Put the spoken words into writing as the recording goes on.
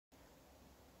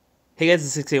Hey guys,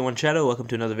 it's 681 Shadow. Welcome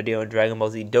to another video on Dragon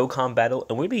Ball Z Dokkan Battle,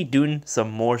 and we'll be doing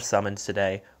some more summons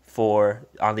today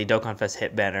on the Dokkan Fest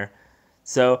hit banner.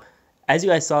 So, as you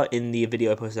guys saw in the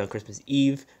video I posted on Christmas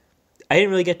Eve, I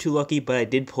didn't really get too lucky, but I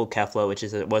did pull Kefla, which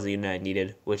was a unit I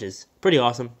needed, which is pretty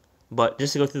awesome. But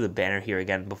just to go through the banner here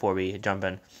again before we jump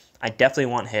in, I definitely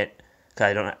want Hit,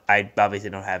 because I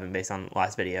obviously don't have him based on the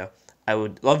last video. I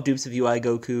would love dupes of UI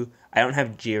Goku. I don't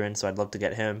have Jiren, so I'd love to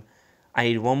get him. I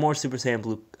need one more Super Saiyan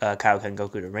Blue Kaioken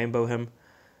Goku to rainbow him.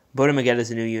 Boda Magetta is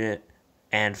a new unit,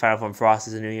 and Final Form Frost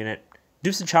is a new unit.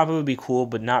 Dupes of Champa would be cool,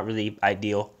 but not really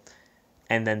ideal.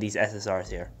 And then these SSRs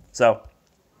here. So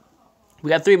we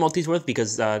got 3 multis worth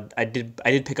because I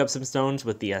did pick up some stones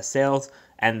with the sales,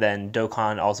 and then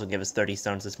Dokkan also gave us 30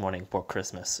 stones this morning for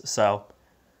Christmas. So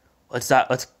let's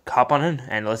hop on in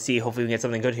and let's see. Hopefully we can get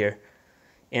something good here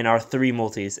in our 3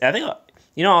 multis. And I think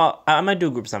I might do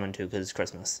a group summon too because it's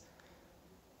Christmas.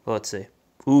 Well, let's see.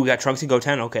 Ooh, we got Trunks and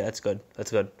Goten. Okay, that's good.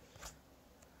 That's good.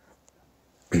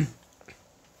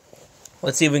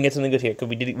 Let's see if we can get something good here, because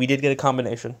we did get a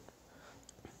combination.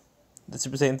 The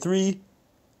Super Saiyan 3.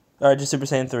 Alright, just Super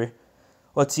Saiyan 3.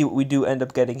 Let's see what we do end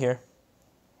up getting here.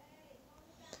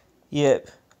 Yep.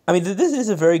 I mean, this is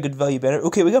a very good value banner.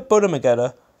 Okay, we got Boda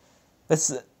Magetta. That's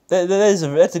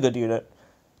a good unit.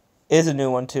 It is a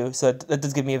new one, too, so that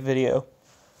does give me a video.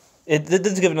 It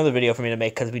does give another video for me to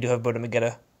make, because we do have Boda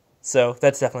Magetta. So,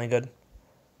 that's definitely good.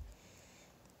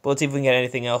 But let's see if we can get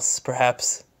anything else,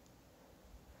 perhaps.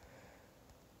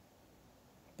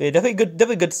 But yeah,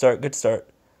 definitely good start,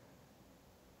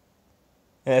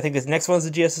 And I think this next one's the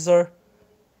GSSR.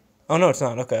 Oh, no, it's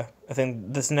not, okay. I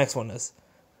think this next one is.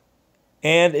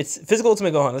 And it's Physical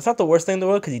Ultimate Gohan. That's not the worst thing in the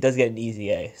world, because he does get an easy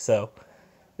A, so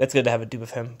that's good to have a dupe of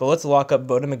him. But let's lock up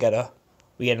Boda Magetta.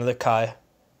 We get another Kai.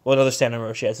 Well, another Standard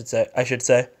Roshi, I should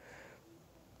say.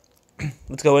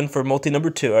 Let's go in for multi number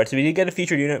 2. Alright, so we did get a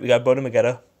featured unit. We got Boda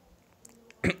Magetta.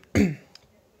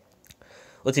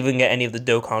 Let's see if we can get any of the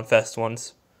Dokkan Fest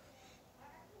ones.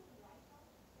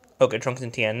 Okay, Trunks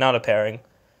and Tien, not a pairing.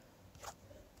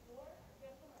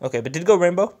 Okay, but did go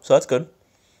Rainbow, so that's good.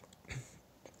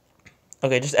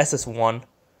 Okay, just SS1.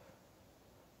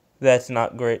 That's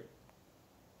not great.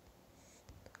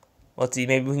 Let's see,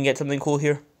 maybe we can get something cool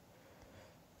here.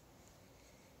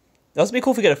 That would be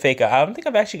cool if we get a fake out. I don't think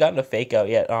I've actually gotten a fake out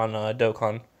yet on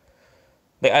Dokkan.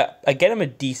 Like I get him a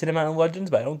decent amount of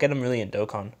Legends, but I don't get him really in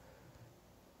Dokkan.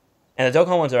 And the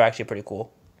Dokkan ones are actually pretty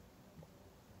cool.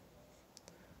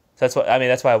 So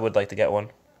that's why I would like to get one.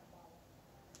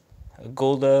 A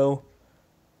Goldo,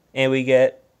 and we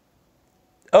get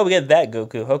that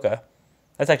Goku. Okay,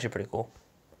 that's actually pretty cool.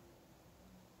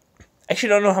 Actually,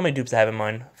 don't know how many dupes I have in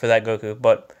mind for that Goku,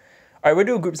 but. Alright, we're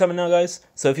doing a group summon now, guys.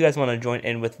 So if you guys want to join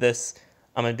in with this,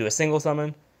 I'm going to do a single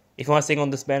summon. If you want to single on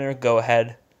this banner, go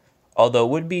ahead. Although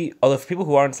for people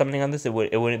who aren't summoning on this, it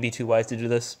wouldn't be too wise to do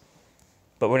this.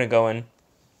 But we're going to go in,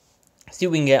 see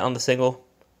what we can get on the single.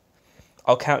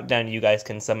 I'll count down, you guys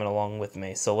can summon along with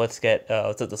me. So let's let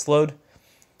this load.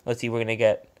 Let's see, we're going to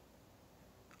get...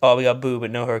 Oh, we got Boo,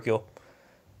 but no Hercule.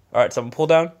 Alright, so I'm going to pull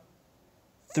down.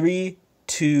 3,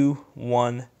 2,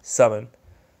 1, summon.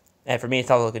 And for me, it's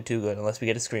not looking too good unless we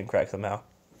get a screen crack somehow.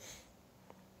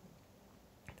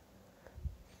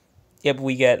 Yep,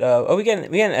 we get we get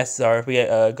an SSR. We get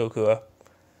Goku.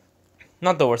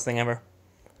 Not the worst thing ever.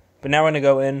 But now we're gonna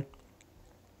go in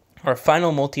our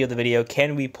final multi of the video.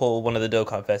 Can we pull one of the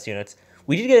Dokkan Fest units?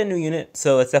 We did get a new unit,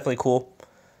 so that's definitely cool.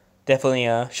 Definitely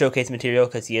showcase material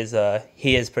because he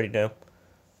is pretty new.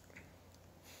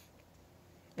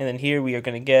 And then here we are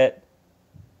gonna get.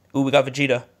 Ooh, we got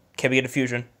Vegeta. Can we get a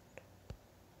fusion?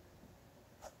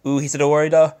 Ooh, he said,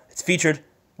 Warida. It's featured.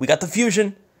 We got the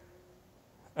fusion.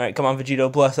 Alright, come on,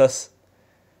 Vegito. Bless us.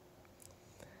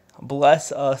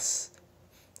 Bless us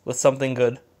with something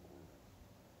good.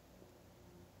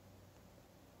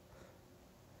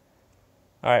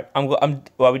 Alright,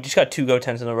 well, we just got 2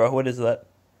 Gotens in a row. What is that?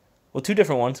 Well, 2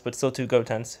 different ones, but still 2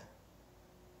 Gotens.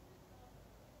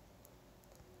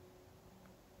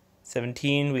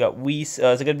 17. We got Whis.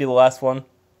 Is it going to be the last one?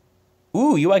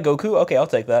 Ooh, UI Goku? Okay, I'll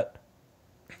take that.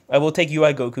 I will take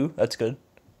UI Goku. That's good.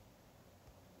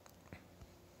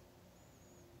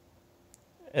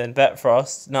 And Bat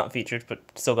Frost. Not featured, but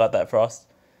still got that Frost.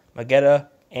 Magetta.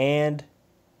 And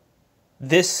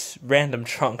this random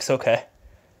Trunks. Okay.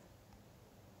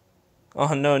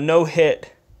 Oh no, no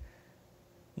hit.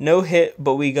 No hit,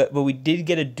 but we did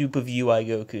get a dupe of UI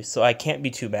Goku, so I can't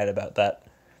be too mad about that.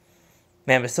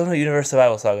 Man, but still no Universe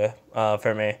Survival Saga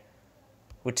for me.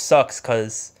 Which sucks,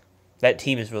 because that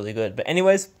team is really good. But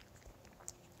anyways,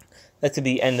 that's going to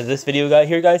be the end of this video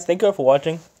here, guys. Thank you all for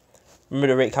watching. Remember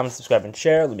to rate, comment, subscribe, and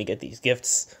share. Let me get these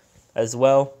gifts as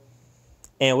well.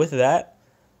 And with that,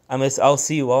 I'll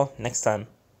see you all next time.